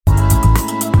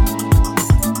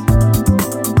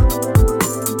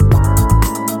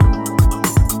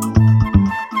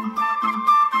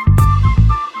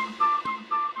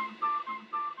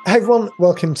Hey everyone,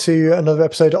 welcome to another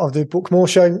episode of the Book More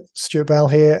Show. Stuart Bell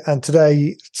here, and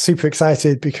today super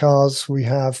excited because we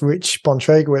have Rich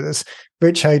Bontrager with us.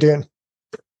 Rich, how you doing?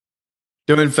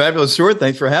 Doing fabulous, Stuart.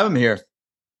 Thanks for having me here.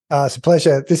 It's a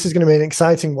pleasure. This is going to be an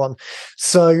exciting one.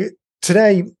 So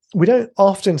today, we don't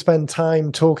often spend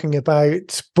time talking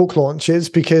about book launches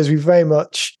because we very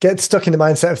much get stuck in the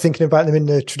mindset of thinking about them in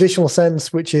the traditional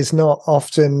sense, which is not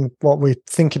often what we're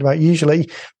thinking about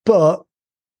usually. But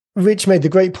Rich made the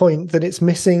great point that it's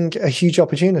missing a huge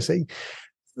opportunity.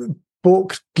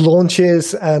 Book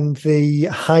launches and the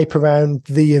hype around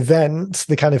the event,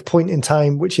 the kind of point in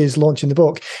time, which is launching the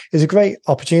book, is a great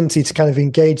opportunity to kind of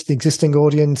engage the existing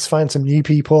audience, find some new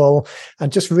people,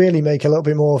 and just really make a little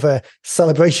bit more of a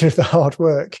celebration of the hard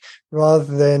work, rather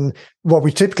than what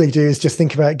we typically do is just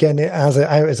think about getting it out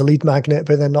as a lead magnet,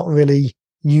 but then not really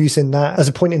using that as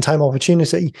a point in time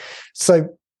opportunity.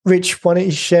 So Rich, why don't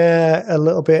you share a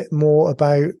little bit more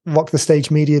about what the Stage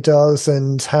Media does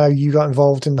and how you got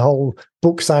involved in the whole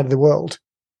book side of the world?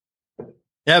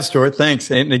 Yeah, Stuart, thanks.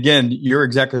 And again, you're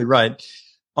exactly right.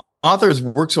 Authors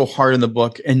work so hard in the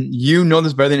book, and you know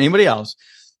this better than anybody else.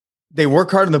 They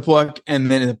work hard in the book, and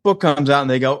then the book comes out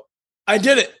and they go, I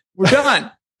did it. We're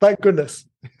done. Thank goodness.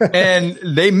 And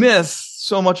they miss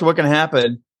so much of what can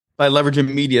happen by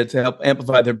leveraging media to help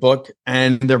amplify their book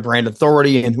and their brand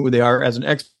authority and who they are as an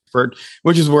expert,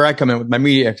 which is where I come in with my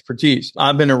media expertise.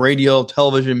 I've been a radio,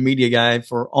 television, media guy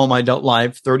for all my adult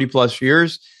life, 30 plus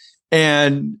years.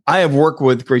 And I have worked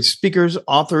with great speakers,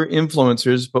 author,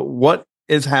 influencers. But what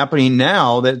is happening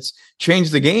now that's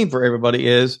changed the game for everybody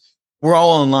is we're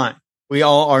all online. We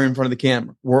all are in front of the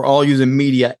camera. We're all using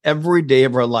media every day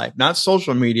of our life, not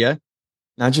social media,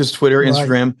 not just Twitter,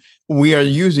 Instagram. Right. We are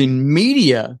using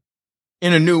media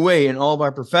in a new way in all of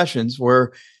our professions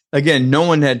where, again, no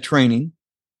one had training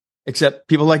except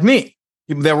people like me,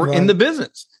 people that were in the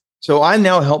business. So I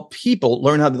now help people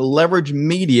learn how to leverage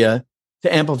media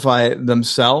to amplify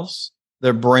themselves,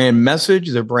 their brand message,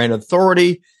 their brand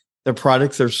authority, their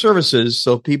products, their services.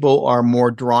 So people are more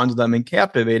drawn to them and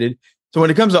captivated. So when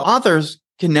it comes to authors,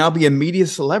 can now be a media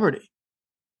celebrity,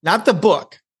 not the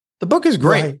book. The book is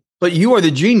great, but you are the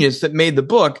genius that made the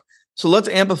book. So let's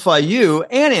amplify you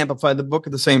and amplify the book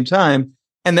at the same time.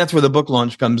 And that's where the book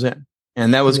launch comes in.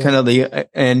 And that was kind of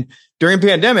and during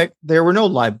pandemic, there were no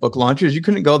live book launches. You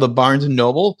couldn't go to Barnes and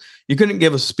Noble. You couldn't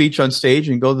give a speech on stage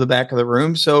and go to the back of the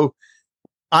room. So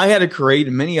I had to create,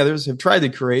 and many others have tried to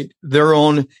create their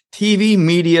own TV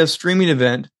media streaming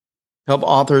event, help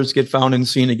authors get found and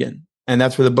seen again. And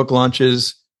that's where the book launch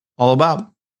is all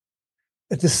about.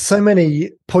 There's so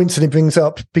many points that it brings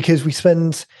up because we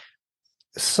spend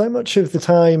so much of the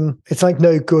time, it's like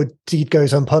no good deed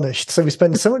goes unpunished. So we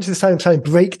spend so much of the time trying to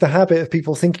break the habit of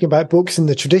people thinking about books in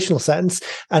the traditional sense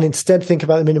and instead think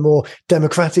about them in a more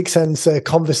democratic sense, a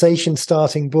conversation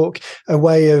starting book, a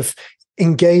way of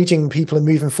engaging people and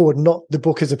moving forward, not the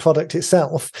book as a product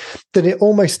itself, that it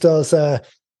almost does a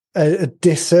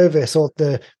disservice, or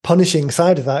the punishing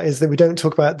side of that is that we don't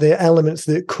talk about the elements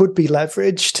that could be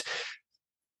leveraged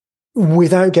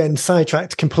without getting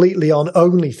sidetracked completely on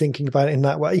only thinking about it in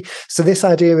that way. So this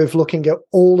idea of looking at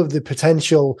all of the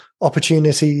potential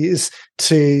opportunities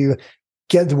to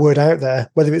get the word out there,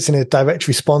 whether it's in a direct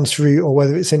response route or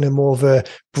whether it's in a more of a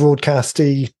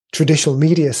broadcasty traditional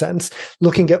media sense,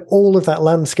 looking at all of that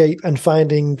landscape and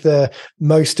finding the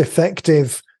most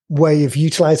effective way of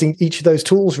utilizing each of those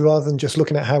tools rather than just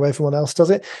looking at how everyone else does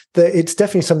it, that it's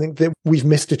definitely something that we've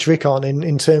missed a trick on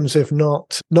in terms of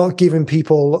not giving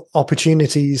people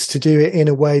opportunities to do it in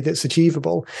a way that's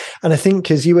achievable. And I think,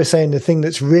 as you were saying, the thing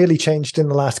that's really changed in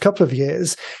the last couple of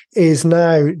years is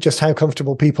now just how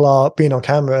comfortable people are being on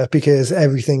camera because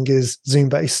everything is Zoom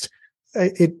based.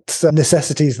 It's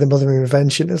necessity is the mother of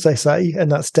invention, as they say, and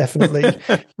that's definitely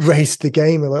raised the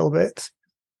game a little bit.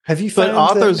 Have you found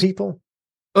authors, people?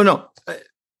 Oh, no.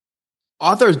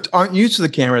 Authors aren't used to the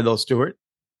camera, though, Stuart.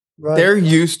 Right. They're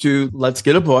used to, let's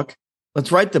get a book,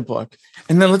 let's write the book,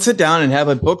 and then let's sit down and have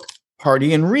a book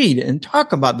party and read and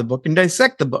talk about the book and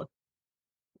dissect the book.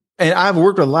 And I've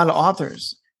worked with a lot of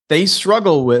authors. They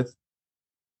struggle with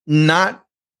not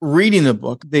reading the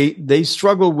book. They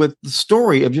struggle with the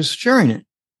story of just sharing it.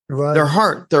 Right. Their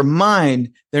heart, their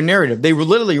mind, their narrative. They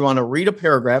literally want to read a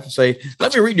paragraph and say,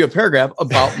 let me read you a paragraph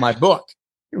about my book.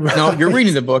 Right. No, you're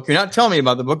reading the book. You're not telling me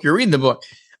about the book. You're reading the book.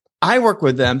 I work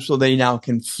with them so they now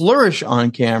can flourish on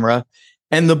camera.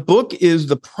 And the book is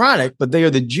the product, but they are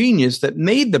the genius that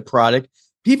made the product.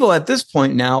 People at this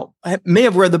point now may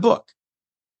have read the book.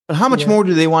 But how much more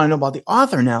do they want to know about the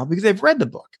author now? Because they've read the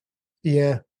book.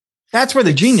 Yeah. That's where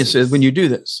the genius is when you do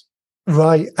this.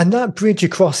 Right. And that bridge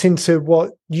across into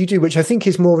what you do, which I think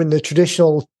is more in the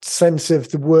traditional sense of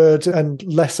the word and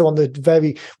less on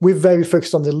we're very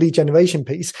focused on the lead generation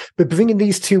piece, but bringing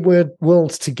these two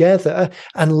worlds together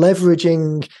and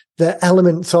leveraging the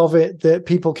elements of it that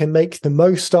people can make the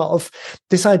most of.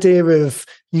 This idea of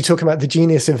you talking about the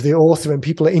genius of the author and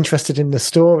people are interested in the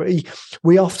story.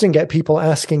 We often get people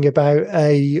asking about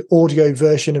a audio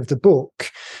version of the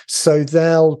book. So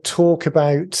they'll talk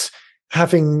about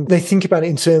they think about it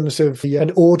in terms of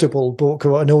an Audible book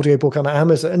or an audiobook on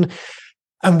Amazon.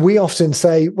 And we often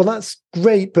say, well, that's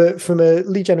great, but from a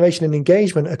lead generation and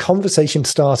engagement, a conversation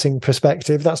starting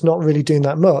perspective, that's not really doing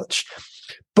that much.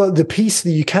 But the piece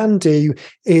that you can do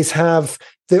is have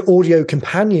the audio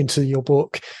companion to your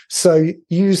book. So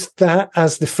use that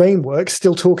as the framework,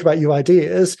 still talk about your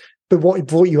ideas, but what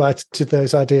brought you out to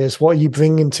those ideas? What are you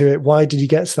bringing to it? Why did you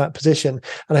get to that position?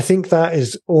 And I think that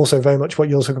is also very much what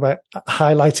you're talking about,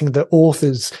 highlighting the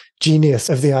author's genius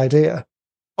of the idea.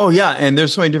 Oh, yeah. And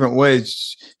there's so many different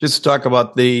ways. Just to talk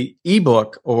about the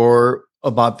ebook or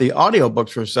about the audiobooks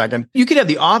for a second. You could have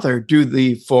the author do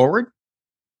the forward.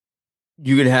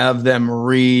 You could have them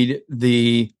read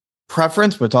the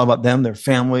preference. We'll talk about them, their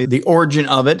family, the origin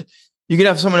of it. You could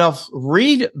have someone else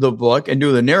read the book and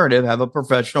do the narrative, have a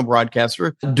professional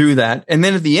broadcaster do that. And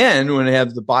then at the end, when it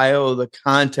has the bio, the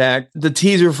contact, the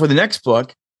teaser for the next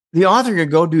book, the author could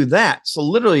go do that. So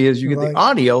literally, as you get the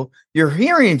audio, you're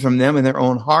hearing from them in their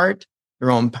own heart,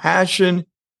 their own passion,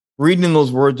 reading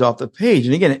those words off the page.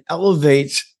 And again, it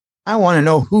elevates, I want to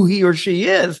know who he or she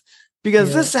is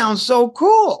because this sounds so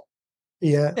cool.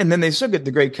 Yeah. And then they still get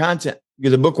the great content.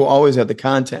 Because the book will always have the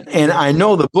content. And I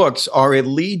know the books are a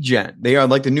lead gen. They are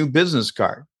like the new business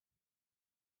card.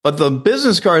 But the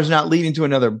business card is not leading to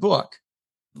another book.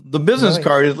 The business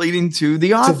card is leading to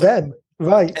the author. To them.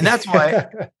 Right. And that's why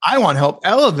I want to help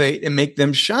elevate and make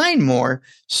them shine more.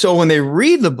 So when they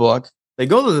read the book, they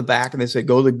go to the back and they say,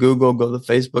 go to Google, go to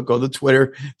Facebook, go to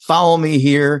Twitter, follow me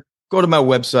here, go to my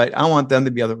website. I want them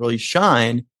to be able to really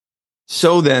shine.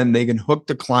 So then they can hook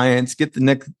the clients, get the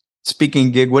next speaking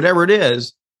gig, whatever it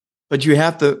is, but you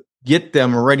have to get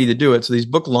them ready to do it. So these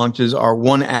book launches are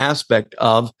one aspect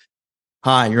of,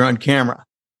 hi, you're on camera.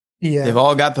 Yeah. They've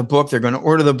all got the book. They're going to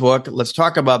order the book. Let's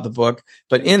talk about the book.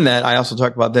 But in that, I also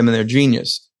talk about them and their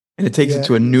genius, and it takes it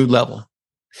to a new level.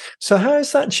 So how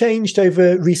has that changed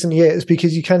over recent years?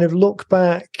 Because you kind of look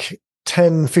back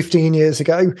 10, 15 years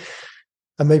ago,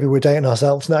 and maybe we're dating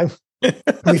ourselves now.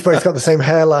 We've both got the same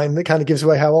hairline that kind of gives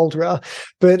away how old we are.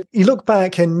 But you look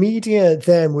back and media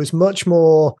then was much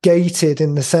more gated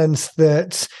in the sense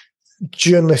that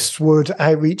journalists would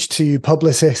outreach to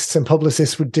publicists and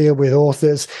publicists would deal with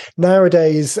authors.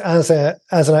 Nowadays, as an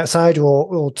outsider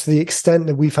or to the extent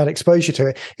that we've had exposure to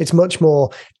it, it's much more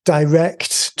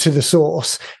direct to the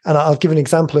source. And I'll give an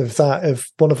example of that, of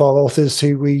one of our authors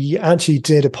who we actually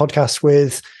did a podcast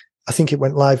with. I think it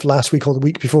went live last week or the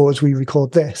week before as we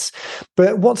record this.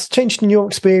 But what's changed in your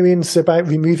experience about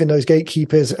removing those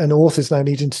gatekeepers and authors now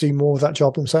needing to do more of that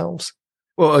job themselves?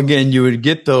 Well, again, you would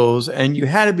get those and you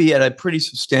had to be at a pretty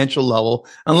substantial level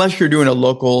unless you're doing a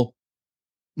local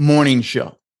morning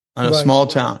show on a small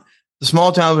town. The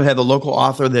small towns would have the local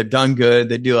author. They've done good.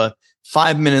 They do a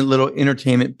 5-minute little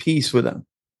entertainment piece with them.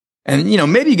 And,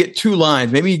 maybe you get 2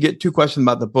 lines. Maybe you get 2 questions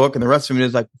about the book and the rest of it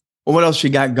is like, well, what else you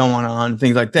got going on?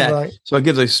 Things like that. Right. So it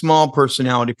gives a small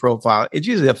personality profile. It's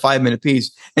usually a 5-minute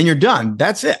piece and you're done.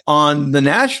 That's it. On the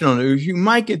national news, you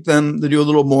might get them to do a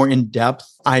little more in depth.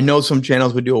 I know some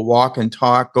channels would do a walk and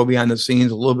talk, go behind the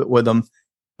scenes a little bit with them.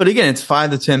 But again, it's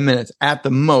 5 to 10 minutes at the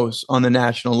most on the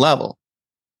national level.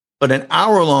 But an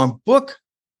hour-long book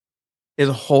is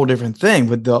a whole different thing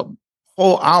with the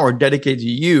whole hour dedicated to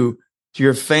you, to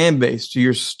your fan base, to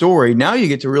your story. Now you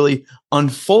get to really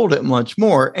unfold it much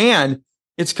more. And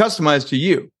it's customized to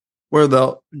you. Where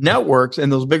the networks and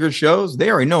those bigger shows,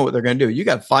 they already know what they're going to do. You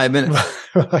got 5 minutes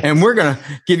and we're going to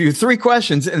give you 3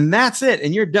 questions and that's it.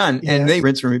 And you're done. Yeah. And they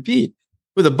rinse and repeat.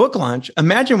 With a book launch,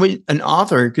 imagine what an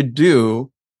author could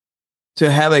do to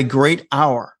have a great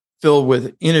hour filled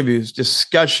with interviews,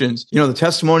 discussions, the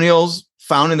testimonials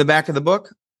found in the back of the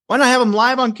book. Why not have them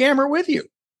live on camera with you?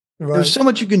 Right. There's so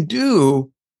much you can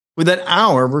do with that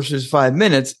hour versus 5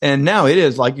 minutes. And now it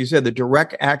is, like you said, the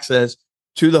direct access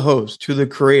to the host, to the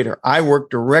creator. I work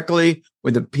directly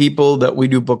with the people that we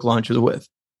do book launches with.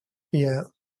 Yeah.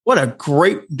 What a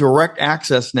great direct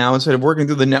access now instead of working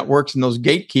through the networks and those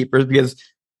gatekeepers, because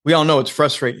we all know it's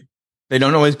frustrating. They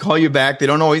don't always call you back. They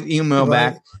don't always email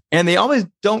back. And they always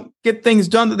don't get things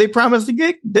done that they promised to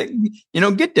get done.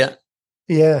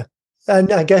 Yeah.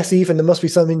 And I guess even there must be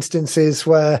some instances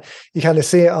where you kind of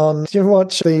see it on. Do you ever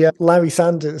watch the Larry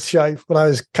Sanders show when I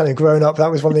was kind of growing up? That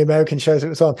was one of the American shows it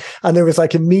was on. And there was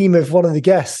like a meme of one of the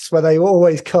guests where they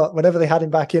always cut, whenever they had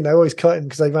him back in, they always cut him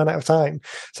because they ran out of time.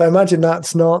 So I imagine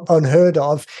that's not unheard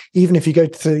of, even if you go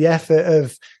through the effort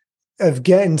of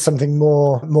getting something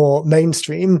more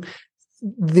mainstream.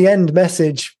 The end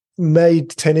message may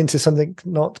turn into something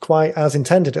not quite as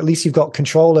intended. At least you've got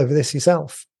control over this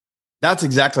yourself. That's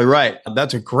exactly right.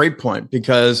 That's a great point,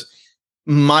 because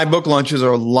my book launches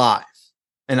are live,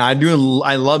 and I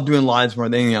love doing lives more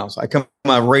than anything else. I come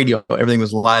on radio, everything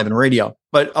was live and radio,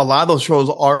 but a lot of those shows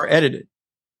are edited.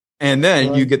 And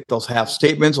then you get those half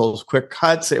statements, those quick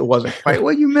cuts. It wasn't quite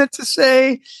what you meant to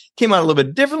say. Came out a little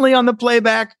bit differently on the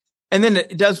playback. And then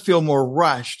it does feel more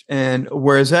rushed. And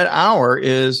whereas that hour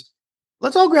is,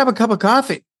 let's all grab a cup of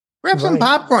coffee, grab some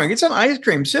popcorn, get some ice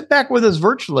cream, sit back with us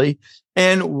virtually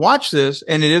and watch this.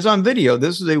 And it is on video.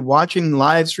 This is a watching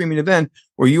live streaming event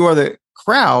where you are the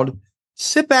crowd.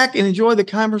 Sit back and enjoy the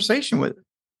conversation with it.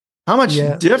 How much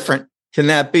different can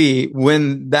that be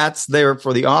when that's there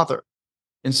for the author?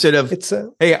 Instead of,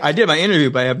 hey, I did my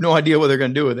interview, but I have no idea what they're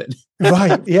going to do with it.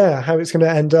 Right. Yeah. How it's going to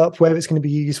end up, where it's going to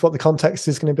be used, what the context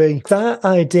is going to be. That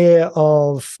idea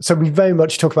of, so we very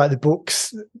much talk about the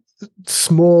books,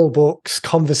 small books,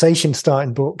 conversation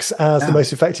starting books as the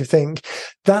most effective thing.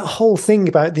 That whole thing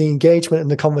about the engagement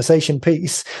and the conversation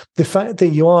piece, the fact that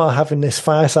you are having this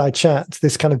fireside chat,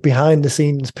 this kind of behind the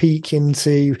scenes peek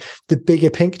into the bigger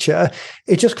picture,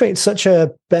 it just creates such a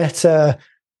better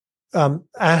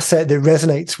asset that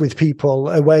resonates with people,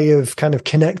 a way of kind of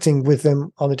connecting with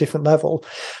them on a different level.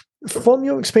 From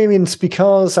your experience,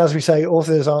 because as we say,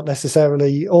 authors aren't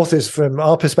necessarily authors from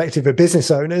our perspective are business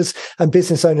owners, and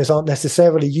business owners aren't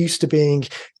necessarily used to being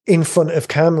in front of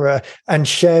camera and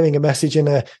sharing a message in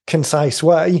a concise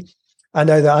way. I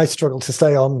know that I struggle to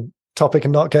stay on topic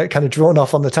and not get kind of drawn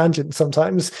off on the tangent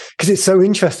sometimes because it's so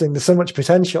interesting. There's so much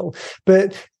potential.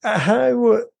 But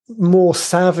how more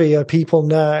savvy are people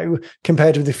now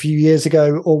compared with a few years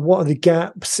ago, or what are the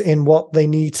gaps in what they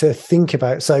need to think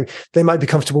about? So they might be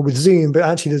comfortable with Zoom, but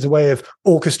actually there's a way of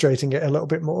orchestrating it a little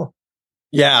bit more.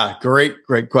 Yeah, great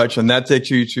question. That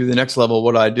takes you to the next level of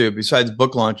what I do. Besides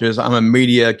book launches, I'm a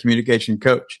media communication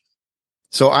coach.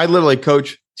 So I literally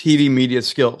coach TV media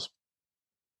skills.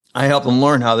 I help them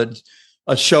learn how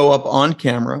to show up on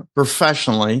camera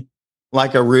professionally,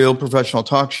 like a real professional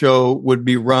talk show would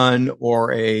be run,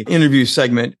 or a interview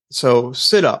segment. So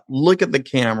sit up, look at the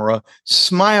camera,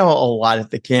 smile a lot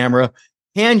at the camera.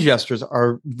 Hand gestures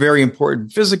are very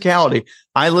important. Physicality.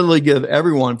 I literally give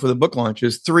everyone for the book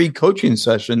launches 3 coaching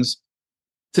sessions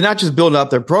to not just build out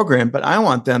their program, but I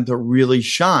want them to really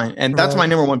shine. And that's my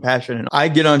number one passion. And I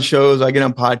get on shows, I get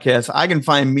on podcasts, I can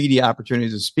find media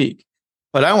opportunities to speak,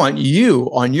 but I want you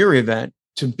on your event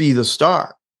to be the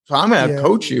star. So I'm going to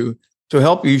coach you to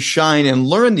help you shine and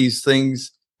learn these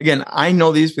things. Again, I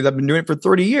know these because I've been doing it for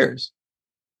 30 years.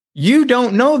 You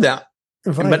don't know them,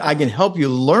 but I can help you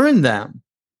learn them.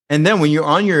 And then when you're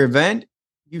on your event,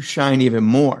 you shine even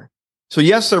more. So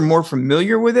yes, they're more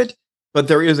familiar with it, but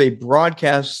there is a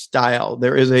broadcast style.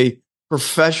 There is a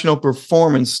professional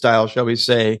performance style, shall we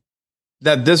say,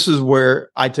 that this is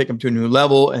where I take them to a new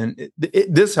level. And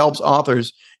this helps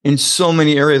authors in so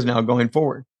many areas now going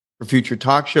forward. For future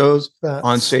talk shows,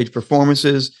 on stage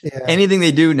performances, anything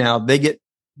they do now, they get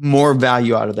more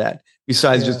value out of that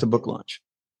besides just a book launch.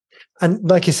 And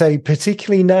like you say,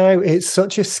 particularly now, it's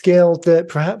such a skill that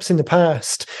perhaps in the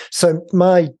past, so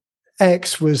my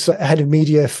ex was head of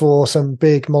media for some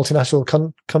big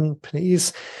multinational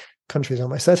countries,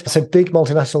 almost said. So big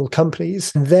multinational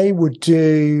companies, they would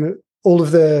do all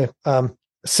of the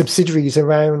subsidiaries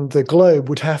around the globe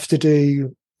would have to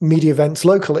do media events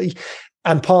locally.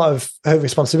 And part of her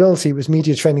responsibility was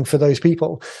media training for those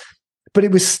people. But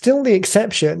it was still the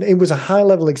exception. It was a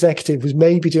high-level executive was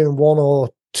maybe doing 1 or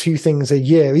 2 things a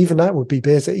year. Even that would be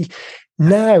busy.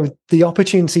 Now, the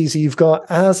opportunities you've got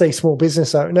as a small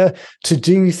business owner to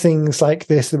do things like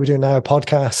this that we're doing now, a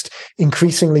podcast.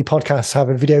 Increasingly, podcasts have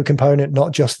a video component,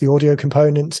 not just the audio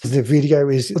component.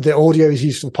 The audio is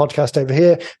used for the podcast over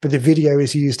here, but the video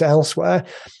is used elsewhere.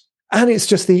 And it's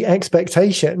just the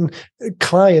expectation.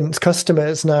 Clients,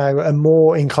 customers now are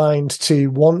more inclined to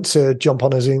want to jump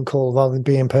on a Zoom call rather than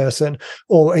be in person,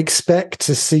 or expect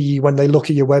to see you when they look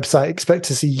at your website, expect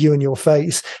to see you and your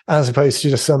face, as opposed to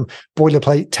just some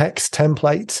boilerplate text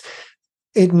templates.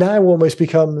 It now almost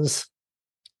becomes,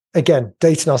 again,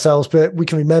 dating ourselves, but we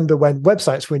can remember when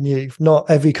websites were new. Not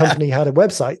every company had a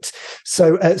website.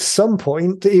 So at some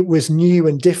point, it was new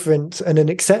and different and an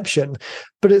exception.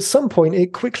 But at some point,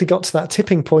 it quickly got to that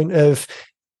tipping point of,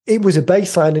 it was a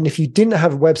baseline. And if you didn't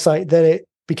have a website, then it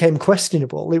became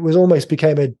questionable. It was almost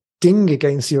became a ding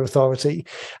against your authority.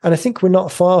 And I think we're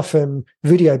not far from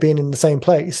video being in the same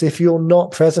place. If you're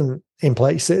not present in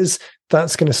places,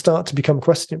 that's going to start to become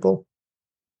questionable.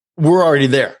 We're already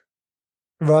there.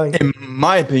 Right. In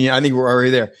my opinion, I think we're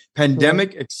already there.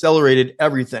 Pandemic accelerated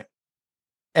everything.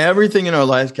 Everything in our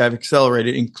lives got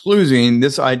accelerated, including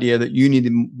this idea that you need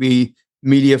to be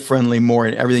media friendly more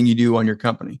in everything you do on your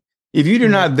company. If you do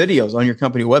not have videos on your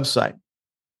company website,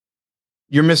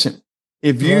 you're missing it.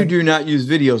 If you do not use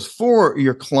videos for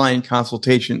your client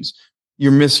consultations,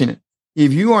 you're missing it.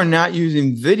 If you are not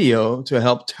using video to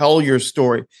help tell your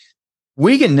story,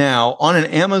 we can now on an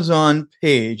Amazon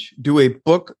page do a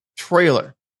book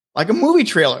trailer, like a movie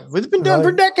trailer. It's been done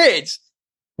for decades.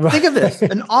 Right. Think of this.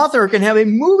 An author can have a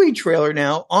movie trailer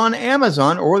now on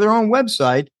Amazon or their own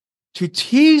website to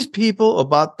tease people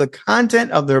about the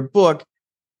content of their book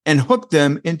and hook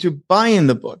them into buying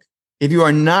the book. If you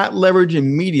are not leveraging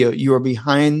media, you are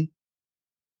behind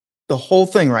the whole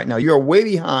thing right now. You are way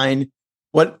behind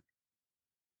what,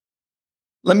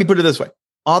 let me put it this way.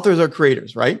 Authors are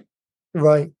creators, right?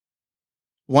 Right.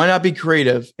 Why not be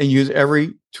creative and use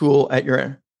every tool at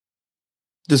your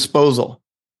disposal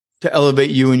to elevate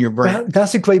you and your brand?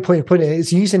 That's a great point of putting it.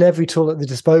 It's using every tool at the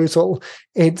disposal.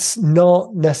 It's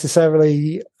not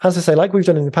necessarily, as I say, like we've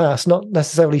done in the past, not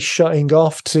necessarily shutting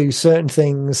off to certain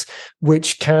things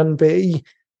which can be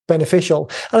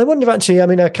beneficial. And I wonder if actually, I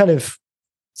mean, I kind of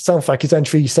sound like his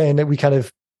entry saying that we kind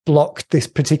of blocked this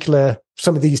particular,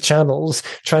 some of these channels,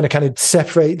 trying to kind of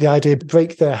separate the idea,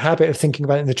 break the habit of thinking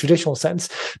about it in the traditional sense.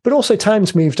 But also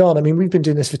time's moved on. I mean, we've been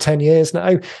doing this for 10 years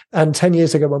now. And 10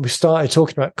 years ago, when we started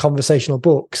talking about conversational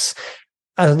books,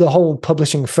 and the whole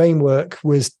publishing framework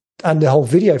was, and the whole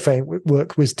video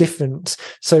framework was different.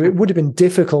 So it would have been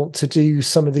difficult to do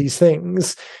some of these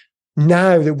things.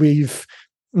 Now that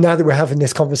we're having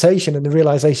this conversation and the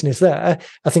realization is there,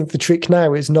 I think the trick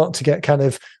now is not to get kind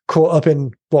of caught up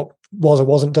in what was or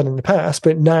wasn't done in the past,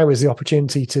 but now is the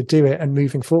opportunity to do it and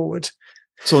moving forward.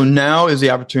 So now is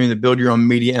the opportunity to build your own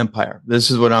media empire. This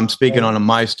is what I'm speaking on in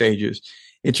my stages.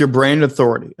 It's your brand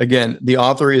authority. Again, the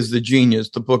author is the genius.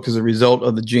 The book is a result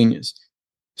of the genius.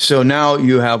 So now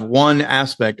you have one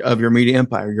aspect of your media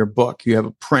empire, your book. You have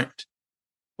a print.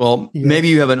 Well, maybe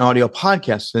you have an audio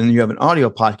podcast and you have an audio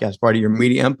podcast part of your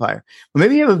media empire. Well,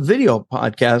 maybe you have a video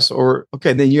podcast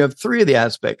then you have three of the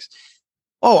aspects.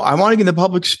 Oh, I want to get into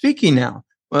public speaking now.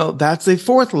 Well, that's the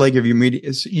fourth leg of your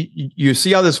media. You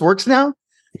see how this works now?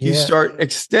 You start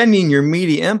extending your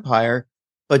media empire,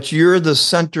 but you're the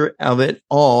center of it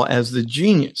all as the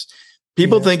genius.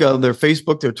 People think of their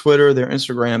Facebook, their Twitter, their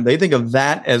Instagram. They think of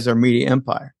that as their media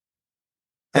empire.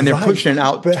 And they're pushing it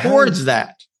out towards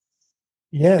that.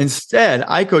 Yeah. Instead,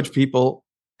 I coach people,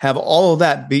 have all of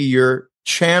that be your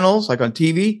channels, like on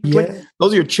TV. Yeah.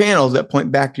 Those are your channels that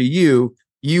point back to you.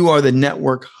 You are the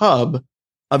network hub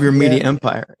of your media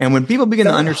empire. And when people begin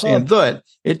to understand that,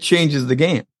 it changes the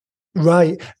game.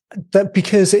 Right. That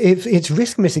because if it's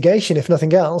risk mitigation, if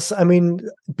nothing else. I mean,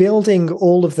 building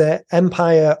all of their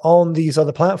empire on these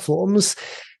other platforms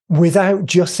without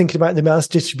just thinking about the mass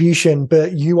distribution,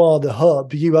 but you are the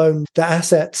hub, you own the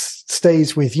assets,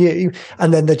 stays with you,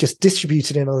 and then they're just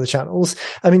distributed in other channels.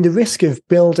 I mean, the risk of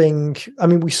building, I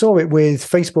mean, we saw it with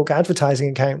Facebook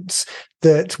advertising accounts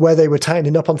that where they were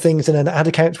tightening up on things and then ad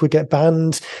accounts would get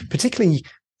banned, particularly.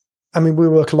 I mean, we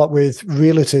work a lot with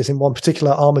realtors in one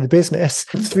particular arm of the business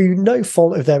through no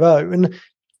fault of their own.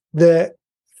 The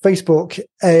Facebook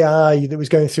AI that was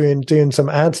going through and doing some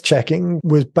ad checking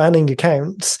was banning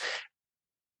accounts.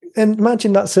 And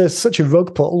imagine that's such a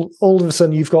rug pull. All of a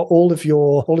sudden, you've got all of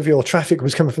your traffic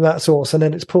was coming from that source, and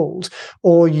then it's pulled.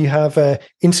 Or you have an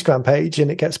Instagram page and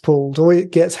it gets pulled, or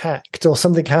it gets hacked, or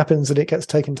something happens and it gets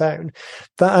taken down.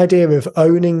 That idea of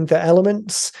owning the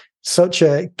elements, such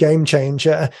a game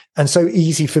changer, and so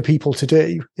easy for people to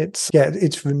do.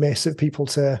 It's remiss of people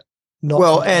to not.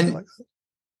 Well, and like that.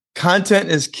 Content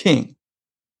is king.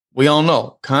 We all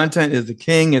know content is the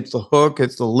king. It's the hook.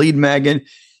 It's the lead magnet.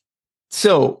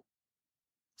 So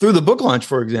through the book launch,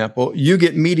 for example, you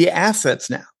get media assets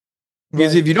now.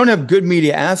 Because if you don't have good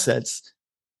media assets,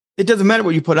 it doesn't matter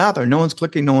what you put out there. No one's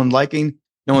clicking, no one's liking,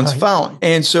 no one's following.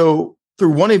 And so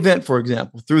through one event, for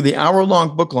example, through the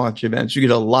hour-long book launch events, you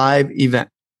get a live event.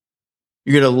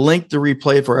 You get a link to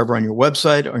replay it forever on your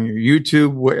website, on your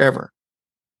YouTube, wherever.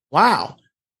 Wow.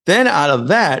 Then out of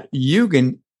that,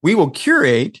 we will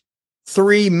curate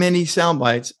 3 mini sound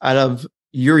bites out of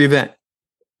your event.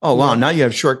 Oh, wow. Now you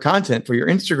have short content for your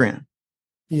Instagram,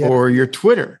 or your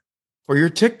Twitter, or your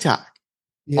TikTok.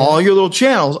 All your little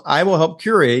channels, I will help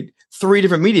curate 3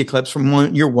 different media clips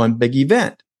from your one big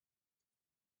event.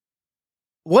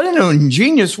 What an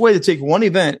ingenious way to take one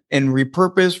event and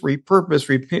repurpose,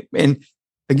 repeat. And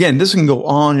again, this can go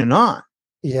on and on.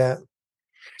 Yeah.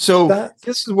 So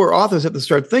this is where authors have to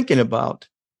start thinking about.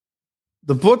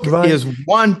 The book is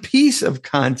one piece of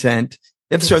content.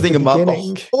 You have to start thinking about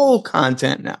the whole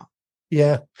content now.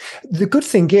 Yeah. The good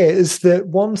thing is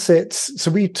that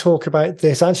so we talk about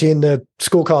this actually in the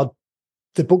scorecard,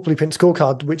 the book blueprint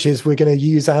scorecard, which is we're going to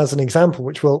use as an example,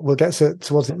 which we'll get to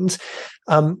towards the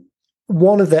end.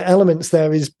 One of the elements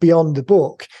there is beyond the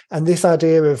book and this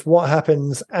idea of what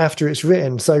happens after it's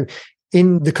written. So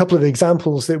in the couple of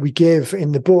examples that we give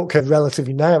in the book are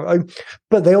relatively narrow,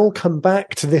 but they all come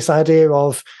back to this idea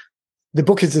of the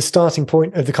book is the starting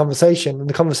point of the conversation and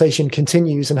the conversation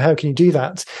continues. And how can you do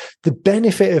that? The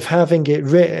benefit of having it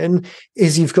written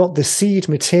is you've got the seed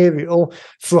material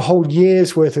for a whole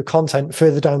year's worth of content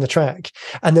further down the track.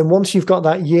 And then once you've got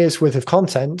that year's worth of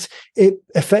content, it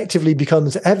effectively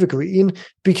becomes evergreen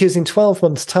because in 12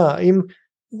 months' time,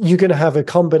 you're going to have a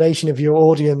combination of your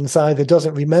audience either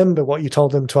doesn't remember what you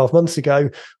told them 12 months ago,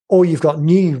 or you've got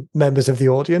new members of the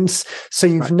audience. So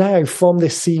you've now, from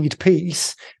this seed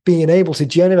piece, being able to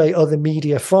generate other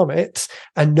media from it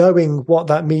and knowing what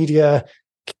that media,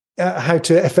 how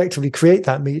to effectively create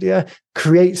that media,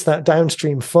 creates that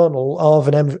downstream funnel of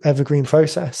an evergreen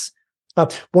process.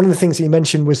 One of the things that you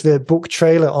mentioned was the book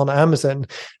trailer on Amazon.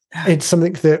 It's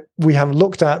something that we haven't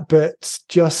looked at, but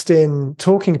just in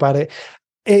talking about it,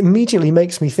 it immediately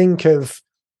makes me think of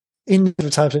in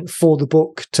advertisement for the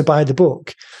book to buy the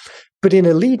book. But in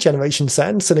a lead generation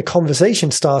sense and a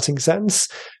conversation starting sense,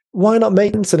 why not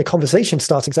make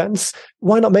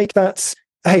that,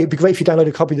 hey, it'd be great if you download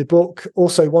a copy of the book.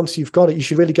 Also, once you've got it, you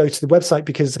should really go to the website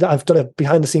because I've done a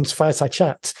behind the scenes fireside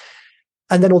chat.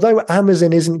 And then although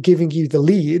Amazon isn't giving you the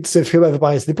leads of whoever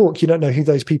buys the book, you don't know who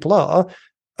those people are.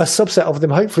 A subset of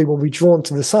them hopefully will be drawn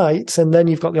to the site, and then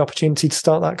you've got the opportunity to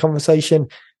start that conversation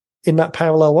in that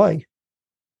parallel way.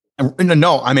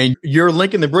 No, I mean, your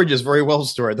link in the bridge is very well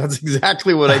stored. That's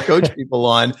exactly what I coach people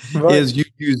on is you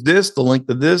use this, the link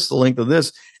to this, the link to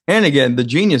this. And again, the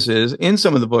genius is in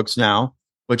some of the books now,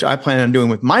 which I plan on doing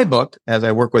with my book as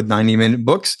I work with 90-minute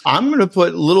books, I'm going to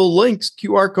put little links,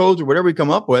 QR codes or whatever we come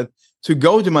up with to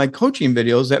go to my coaching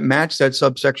videos that match that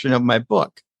subsection of my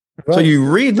book. Right. So you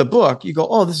read the book, you go,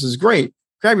 oh, this is great.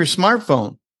 Grab your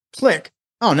smartphone, click.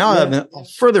 Oh, now I have a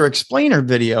further explainer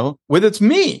video with it's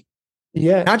me.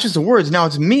 Yeah. Not just the words. Now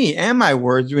it's me and my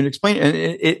words doing explain, and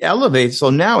it elevates. So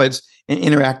now it's an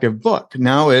interactive book.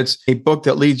 Now it's a book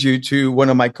that leads you to one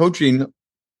of my coaching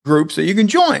groups that you can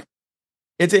join.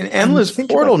 It's an endless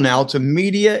portal now to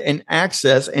media and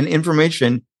access and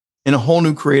information in a whole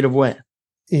new creative way.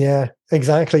 Yeah,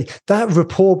 exactly. That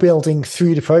rapport building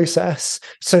through the process.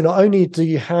 So not only do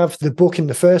you have the book in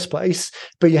the first place,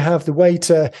 but you have the way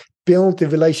to build the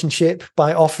relationship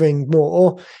by offering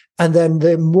more. And then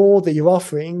the more that you're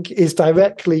offering is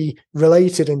directly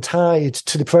related and tied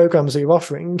to the programs that you're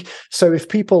offering. So if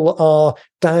people are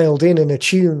dialed in and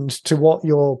attuned to what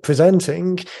you're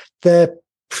presenting, they're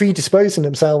predisposing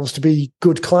themselves to be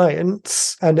good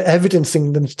clients and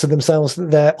evidencing them to themselves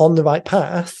that they're on the right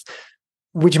path,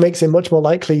 which makes it much more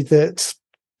likely that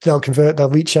they'll convert, they'll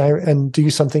reach out and do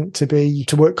something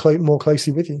to work more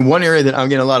closely with you. One area that I'm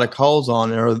getting a lot of calls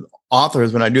on are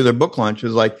authors when I do their book launch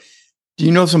is like, do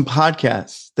you know some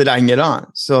podcasts that I can get on?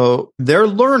 So they're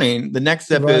learning. The next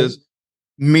step is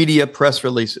media press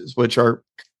releases, which are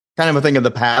kind of a thing of the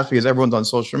past because everyone's on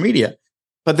social media.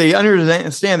 But they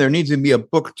understand there needs to be a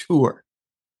book tour.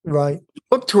 Right.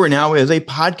 Book tour now is a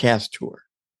podcast tour.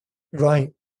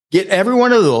 Right. Get every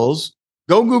one of those.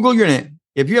 Go Google your name.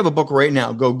 If you have a book right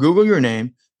now, go Google your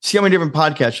name. See how many different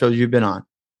podcast shows you've been on.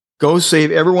 Go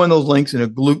save every one of those links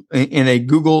in a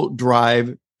Google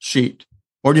Drive sheet.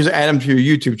 Or just add them to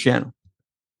your YouTube channel.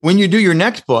 When you do your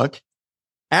next book,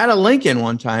 add a link in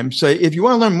one time. Say, if you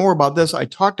want to learn more about this, I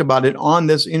talked about it on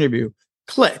this interview.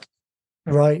 Click.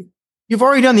 Right. You've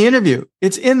already done the interview.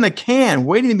 It's in the can,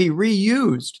 waiting to be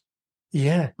reused.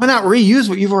 Yeah. Why not reuse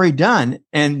what you've already done?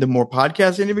 And the more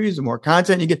podcast interviews, the more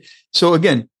content you get. So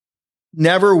again,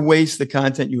 never waste the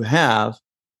content you have.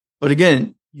 But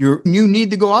again, you need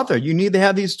to go out there. You need to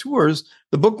have these tours.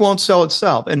 The book won't sell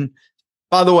itself. And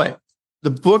by the way, the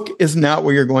book is not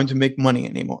where you're going to make money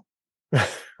anymore.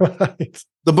 Right.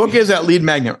 The book is that lead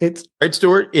magnet. Right,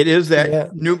 Stuart? It is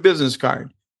that new business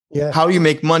card. Yeah. How you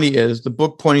make money is the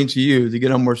book pointing to you to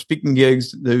get on more speaking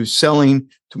gigs, to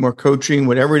selling, to more coaching,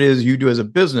 whatever it is you do as a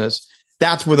business.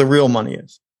 That's where the real money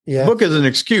is. Yeah. Book is an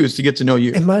excuse to get to know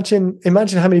you. Imagine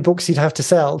how many books you'd have to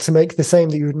sell to make the same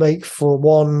that you would make for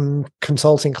one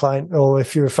consulting client, or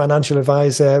if you're a financial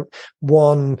advisor,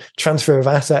 one transfer of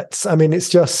assets. I mean, it's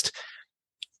just,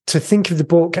 to think of the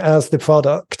book as the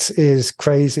product is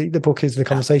crazy. The book is the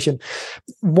conversation.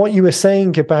 What you were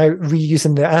saying about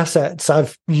reusing the assets,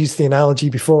 I've used the analogy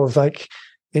before of like,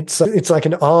 it's like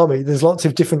an army. There's lots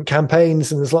of different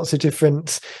campaigns and there's lots of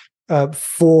different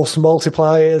force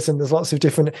multipliers, and there's lots of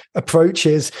different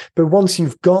approaches. But once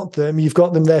you've got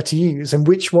them there to use. And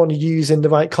which one you use in the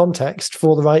right context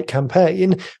for the right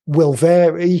campaign will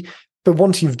vary. But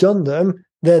once you've done them,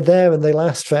 they're there and they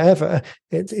last forever.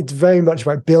 It's very much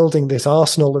about building this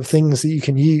arsenal of things that you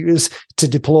can use to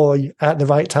deploy at the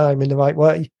right time in the right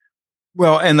way.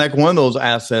 Well, and like one of those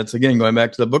assets, again, going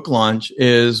back to the book launch,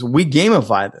 is we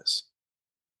gamify this.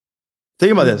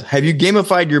 Think about this. Have you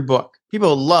gamified your book?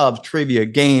 People love trivia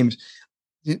games.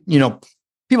 You know,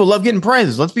 people love getting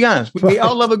prizes. Let's be honest. We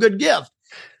all love a good gift.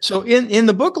 So in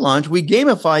the book launch, we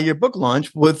gamify your book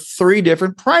launch with 3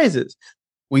 different prizes.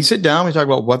 We sit down, we talk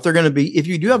about what they're going to be. If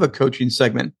you do have a coaching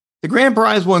segment, the grand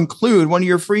prize will include one of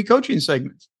your free coaching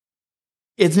segments.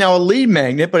 It's now a lead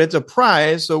magnet, but it's a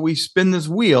prize. So we spin this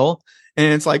wheel,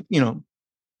 and it's like, you know,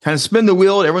 kind of spin the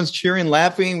wheel. Everyone's cheering,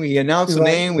 laughing. We announce the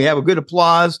name. We have a good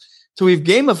applause. So we've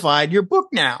gamified your book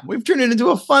now. We've turned it into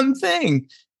a fun thing.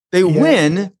 They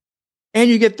win, and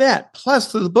you get that.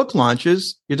 Plus, to the book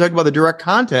launches, you're talking about the direct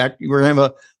contact. We're going to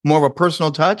have more of a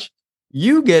personal touch.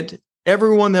 You get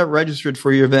everyone that registered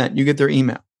for your event. You get their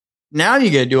email. Now you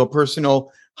get to do a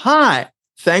personal, hi,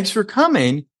 thanks for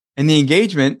coming. And the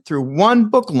engagement through one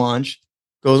book launch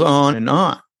goes on and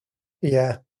on.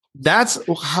 Yeah. That's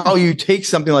how you take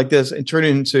something like this and turn it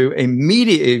into a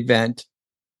media event,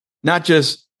 not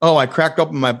just, oh, I cracked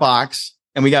open my box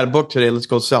and we got a book today. Let's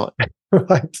go sell it.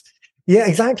 Right. Yeah,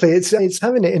 exactly. It's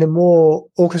having it in a more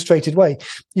orchestrated way.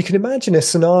 You can imagine a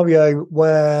scenario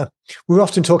where we're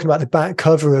often talking about the back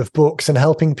cover of books and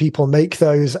helping people make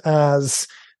those as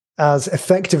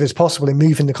effective as possible in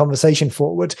moving the conversation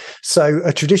forward. So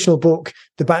a traditional book,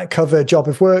 the back cover job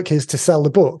of work is to sell the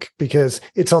book because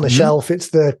it's on a shelf. It's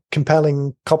the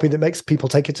compelling copy that makes people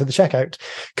take it to the checkout.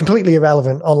 Completely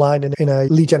irrelevant online in a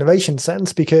lead generation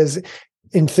sense, because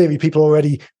in theory, people are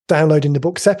already downloading the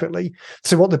book separately.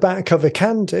 So what the back cover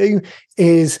can do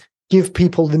is give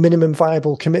people the minimum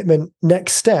viable commitment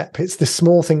next step. It's the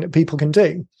small thing that people can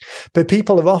do. But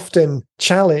people are often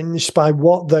challenged by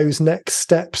what those next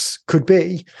steps could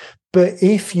be. But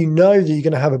if you know that you're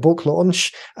going to have a book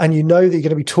launch and you know that you're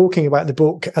going to be talking about the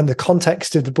book and the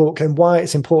context of the book and why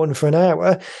it's important for an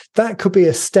hour, that could be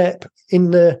a step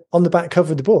on the back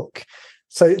cover of the book.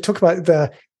 So talk about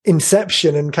the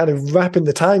inception and kind of wrapping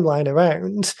the timeline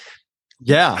around.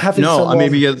 Yeah.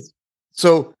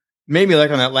 So maybe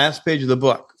like on that last page of the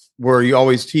book where you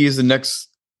always tease the next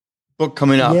book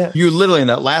coming up, you literally in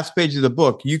that last page of the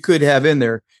book, you could have in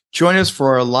there, join us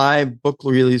for our live book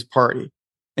release party.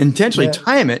 Intentionally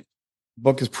time it.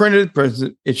 Book is printed,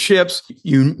 it ships.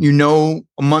 You know,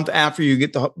 a month after you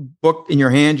get the book in your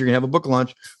hands, you're going to have a book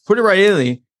launch. Put it right in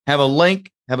there. Have a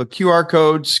link, have a QR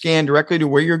code, scan directly to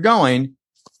where you're going.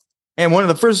 And one of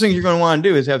the first things you're going to want to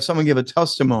do is have someone give a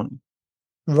testimony.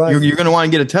 Right. You're going to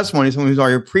want to get a testimony, someone who's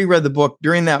already pre-read the book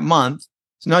during that month.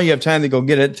 So now you have time to go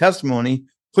get a testimony,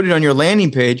 put it on your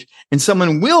landing page, and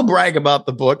someone will brag about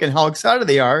the book and how excited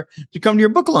they are to come to your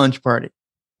book launch party.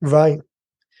 Right.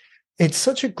 It's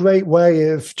such a great way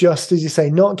of just, as you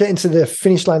say, not getting to the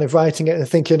finish line of writing it and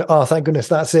thinking, oh, thank goodness,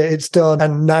 that's it, it's done,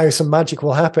 and now some magic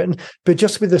will happen. But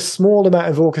just with a small amount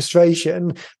of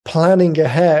orchestration, planning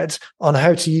ahead on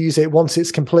how to use it once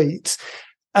it's complete.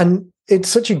 And it's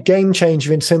such a game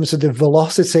changer in terms of the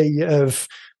velocity of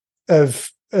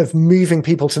moving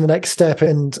people to the next step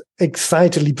and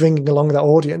excitedly bringing along that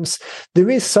audience. There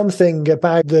is something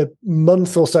about the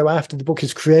month or so after the book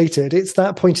is created. It's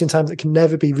that point in time that can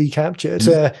never be recaptured.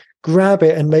 To grab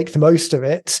it and make the most of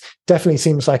it definitely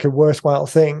seems like a worthwhile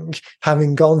thing,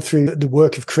 having gone through the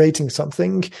work of creating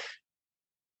something.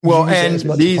 Well, and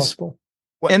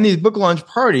these book launch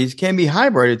parties can be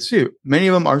hybrid too. Many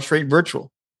of them are straight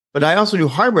virtual. But I also do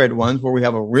hybrid ones where we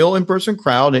have a real in-person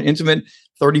crowd, an intimate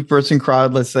 30-person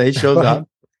crowd, let's say, shows up,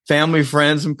 family,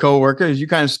 friends, some coworkers. You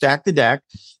kind of stack the deck.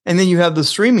 And then you have the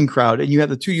streaming crowd and you have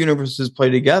the two universes play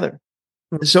together.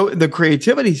 So the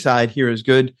creativity side here is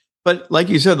good. But like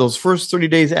you said, those first 30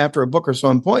 days after a book are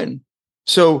so important.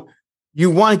 So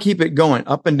you want to keep it going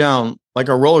up and down like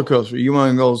a roller coaster. You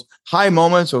want to go high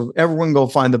moments of everyone go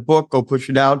find the book, go push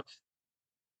it out,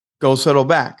 go settle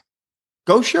back.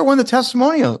 Go share one of the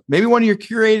testimonials. Maybe one of your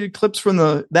curated clips from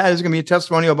that is going to be a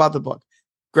testimonial about the book.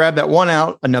 grab that one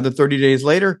out, another 30 days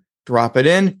later, drop it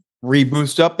in,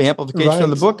 reboost up the amplification of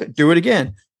the book, do it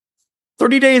again.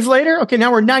 30 days later, okay,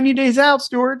 now we're 90 days out,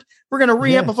 Stuart. We're going to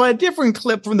re-amplify a different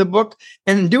clip from the book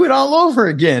and do it all over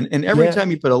again. And every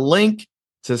time you put a link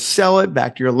to sell it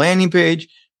back to your landing page,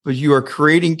 but you are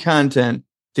creating content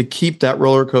to keep that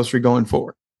roller coaster going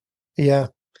forward. Yeah.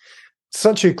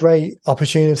 Such a great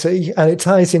opportunity, and it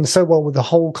ties in so well with the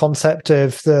whole concept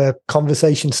of the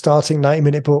conversation starting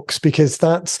 90-minute books, because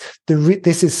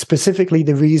this is specifically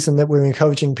the reason that we're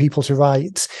encouraging people to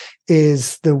write,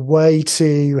 is the way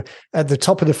to, at the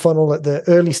top of the funnel, at the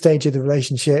early stage of the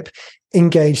relationship,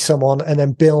 engage someone and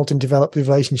then build and develop the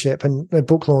relationship. And a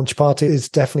book launch party is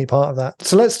definitely part of that.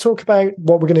 So let's talk about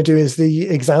what we're going to do as the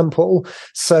example.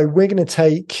 So we're going to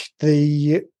take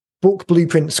the book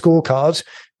blueprint scorecard,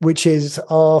 which is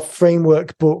our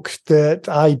framework book that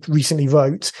I recently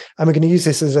wrote. And we're going to use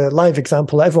this as a live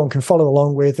example that everyone can follow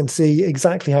along with and see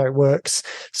exactly how it works,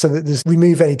 so that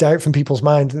remove any doubt from people's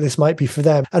mind that this might be for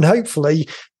them. And hopefully,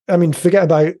 I mean, forget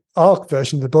about our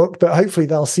version of the book, but hopefully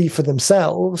they'll see for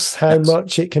themselves how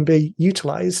much it can be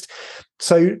utilized.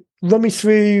 So run me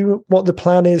through what the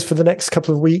plan is for the next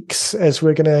couple of weeks as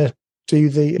we're going to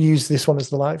use this one as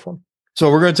the live one. So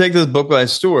we're going to take this book by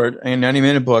Stuart and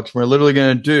 90-minute books. We're literally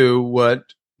going to do what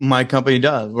my company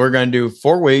does. We're going to do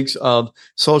 4 weeks of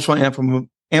social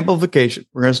amplification.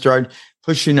 We're going to start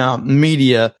pushing out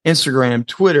media, Instagram,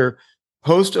 Twitter,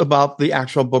 post about the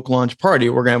actual book launch party.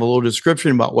 We're going to have a little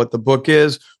description about what the book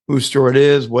is, who Stuart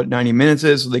is, what 90 minutes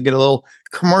is. So they get a little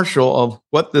commercial of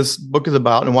what this book is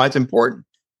about and why it's important.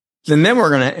 And then we're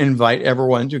going to invite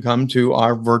everyone to come to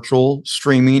our virtual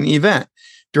streaming event.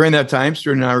 During that time,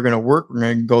 Stuart and I are going to work. We're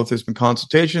going to go through some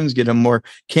consultations, get him more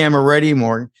camera ready,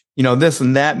 more, this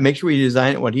and that. Make sure we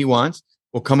design it what he wants.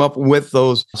 We'll come up with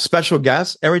those special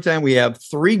guests. Every time we have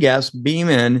 3 guests beam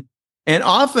in. And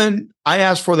often I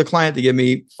ask for the client to give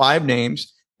me 5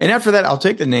 names. And after that, I'll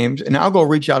take the names and I'll go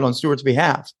reach out on Stuart's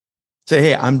behalf. Say,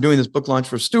 hey, I'm doing this book launch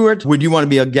for Stuart. Would you want to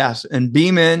be a guest? And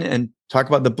beam in and talk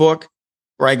about the book,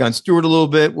 brag on Stuart a little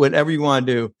bit, whatever you want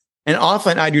to do. And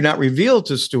often I do not reveal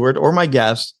to Stuart or my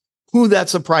guest who that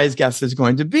surprise guest is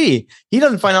going to be. He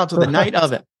doesn't find out till the night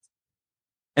of it.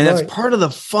 And that's part of the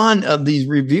fun of these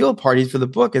reveal parties for the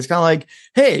book. It's kind of like,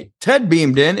 hey, Ted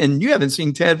beamed in and you haven't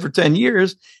seen Ted for 10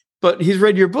 years, but he's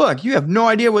read your book. You have no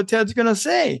idea what Ted's going to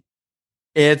say.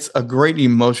 It's a great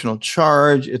emotional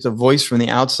charge. It's a voice from the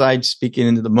outside speaking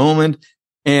into the moment.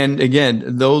 And again,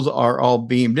 those are all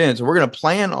beamed in. So we're going to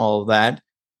plan all of that.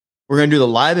 We're going to do the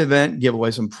live event, give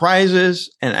away some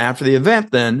prizes. And after the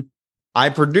event, then I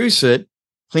produce it,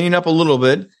 clean up a little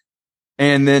bit.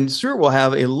 And then Stuart will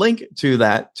have a link to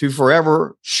that to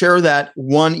forever share that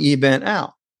one event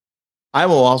out. I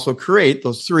will also create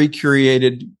those 3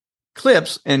 curated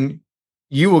clips and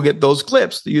you will get those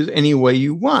clips to use any way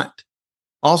you want.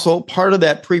 Also, part of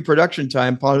that pre-production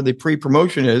time, part of the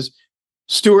pre-promotion is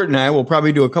Stuart and I will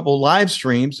probably do a couple live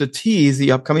streams to tease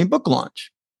the upcoming book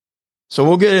launch. So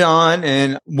we'll get it on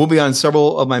and we'll be on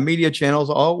several of my media channels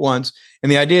all at once. And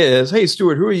the idea is, hey,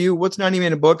 Stuart, who are you? What's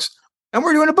 90-minute books? And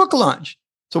we're doing a book launch.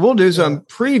 So we'll do some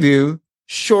preview,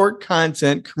 short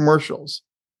content commercials.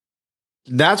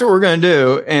 That's what we're going to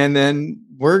do. And then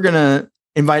we're going to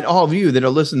invite all of you that are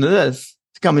listening to this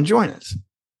to come and join us.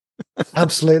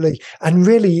 Absolutely. And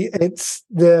really, it's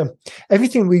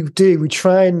everything we do, we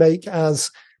try and make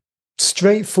as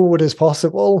straightforward as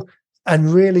possible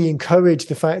and really encourage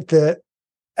the fact that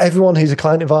everyone who's a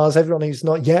client of ours, everyone who's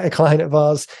not yet a client of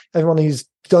ours, everyone who's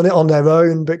done it on their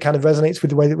own but kind of resonates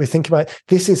with the way that we're thinking about it,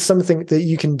 this is something that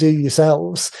you can do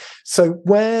yourselves. So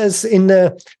where's in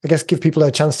the, I guess, give people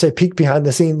a chance to peek behind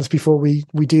the scenes before we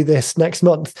do this next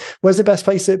month, where's the best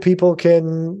place that people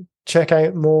can check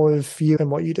out more of you and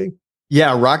what you do?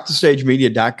 Yeah,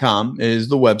 rockthestagemedia.com is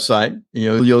the website.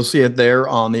 You'll see it there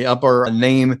on the upper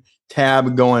name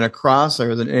tab going across.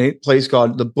 There's a place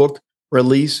called the Book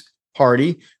Release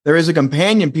Party. There is a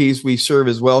companion piece we serve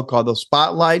as well called the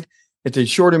Spotlight. It's a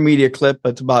shorter media clip,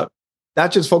 but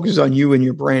that just focuses on you and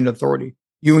your brand authority,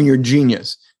 you and your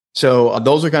genius. So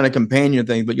those are kind of companion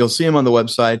things, but you'll see them on the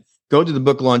website. Go to the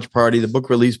book launch party, the book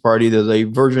release party. There's a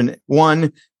version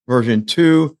 1, version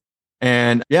 2.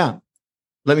 And yeah,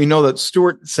 let me know that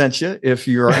Stuart sent you if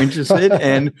you're interested,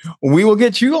 and we will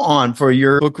get you on for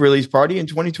your book release party in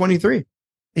 2023.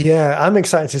 Yeah, I'm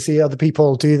excited to see other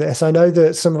people do this. I know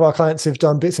that some of our clients have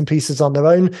done bits and pieces on their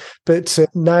own, but to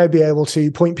now be able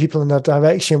to point people in that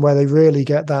direction where they really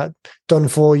get that done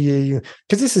for you,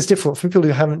 because this is difficult for people who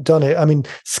haven't done it. I mean,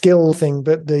 skill thing,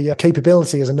 but the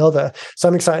capability is another. So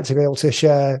I'm excited to be able to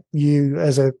share you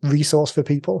as a resource for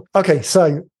people. Okay,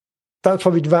 so that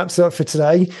probably wraps it up for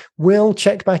today. We'll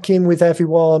check back in with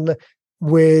everyone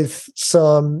with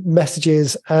some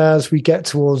messages as we get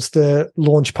towards the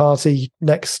launch party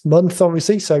next month,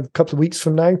 obviously, so a couple of weeks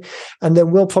from now. And then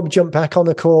we'll probably jump back on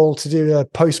a call to do a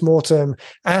post-mortem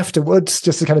afterwards,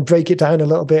 just to kind of break it down a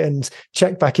little bit and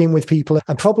check back in with people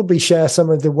and probably share some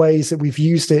of the ways that we've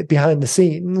used it behind the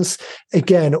scenes.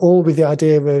 Again, all with the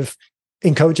idea of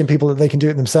encouraging people that they can do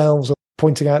it themselves, or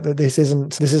pointing out that this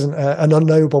isn't an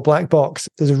unknowable black box.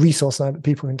 There's a resource now that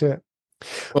people can do it.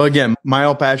 Well, again, my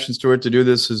whole passion, Stuart, to do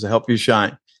this is to help you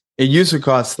shine. It used to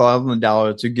cost thousands of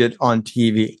dollars to get on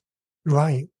TV.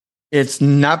 Right. It's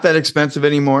not that expensive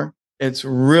anymore. It's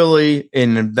really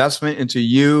an investment into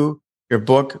you, your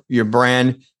book, your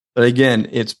brand. But again,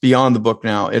 it's beyond the book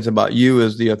now. It's about you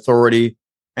as the authority,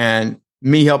 and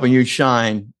me helping you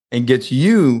shine and gets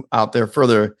you out there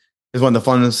further is one of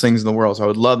the funnest things in the world. So I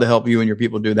would love to help you and your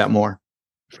people do that more.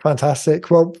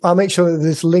 Fantastic. Well, I'll make sure that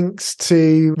there's links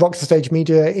to Rock the Stage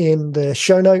Media in the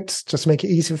show notes, just to make it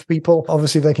easy for people.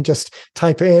 Obviously, they can just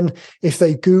type it in. If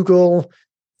they Google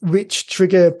Rich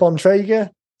Trigger Bontrager,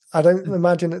 I don't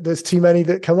imagine that there's too many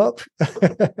that come up.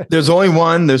 There's only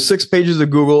one. There's 6 pages of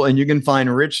Google, and you can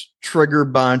find Rich Trigger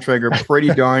Bontrager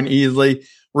pretty darn easily.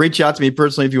 Reach out to me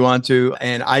personally if you want to.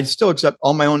 And I still accept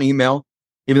all my own email,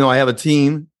 even though I have a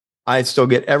team. I still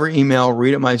get every email,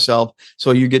 read it myself, so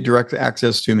you get direct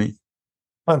access to me.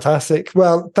 Fantastic.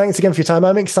 Well, thanks again for your time.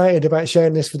 I'm excited about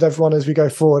sharing this with everyone as we go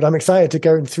forward. I'm excited to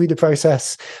go through the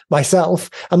process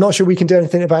myself. I'm not sure we can do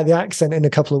anything about the accent in a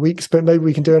couple of weeks, but maybe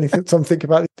we can do something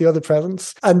about the other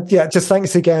presents. And yeah, just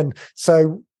thanks again.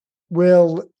 So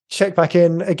we'll check back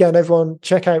in. Again, everyone,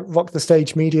 check out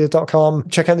rockthestagemedia.com.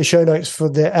 Check out the show notes for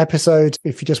the episode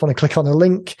if you just want to click on a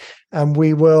link, and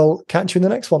we will catch you in the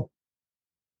next one.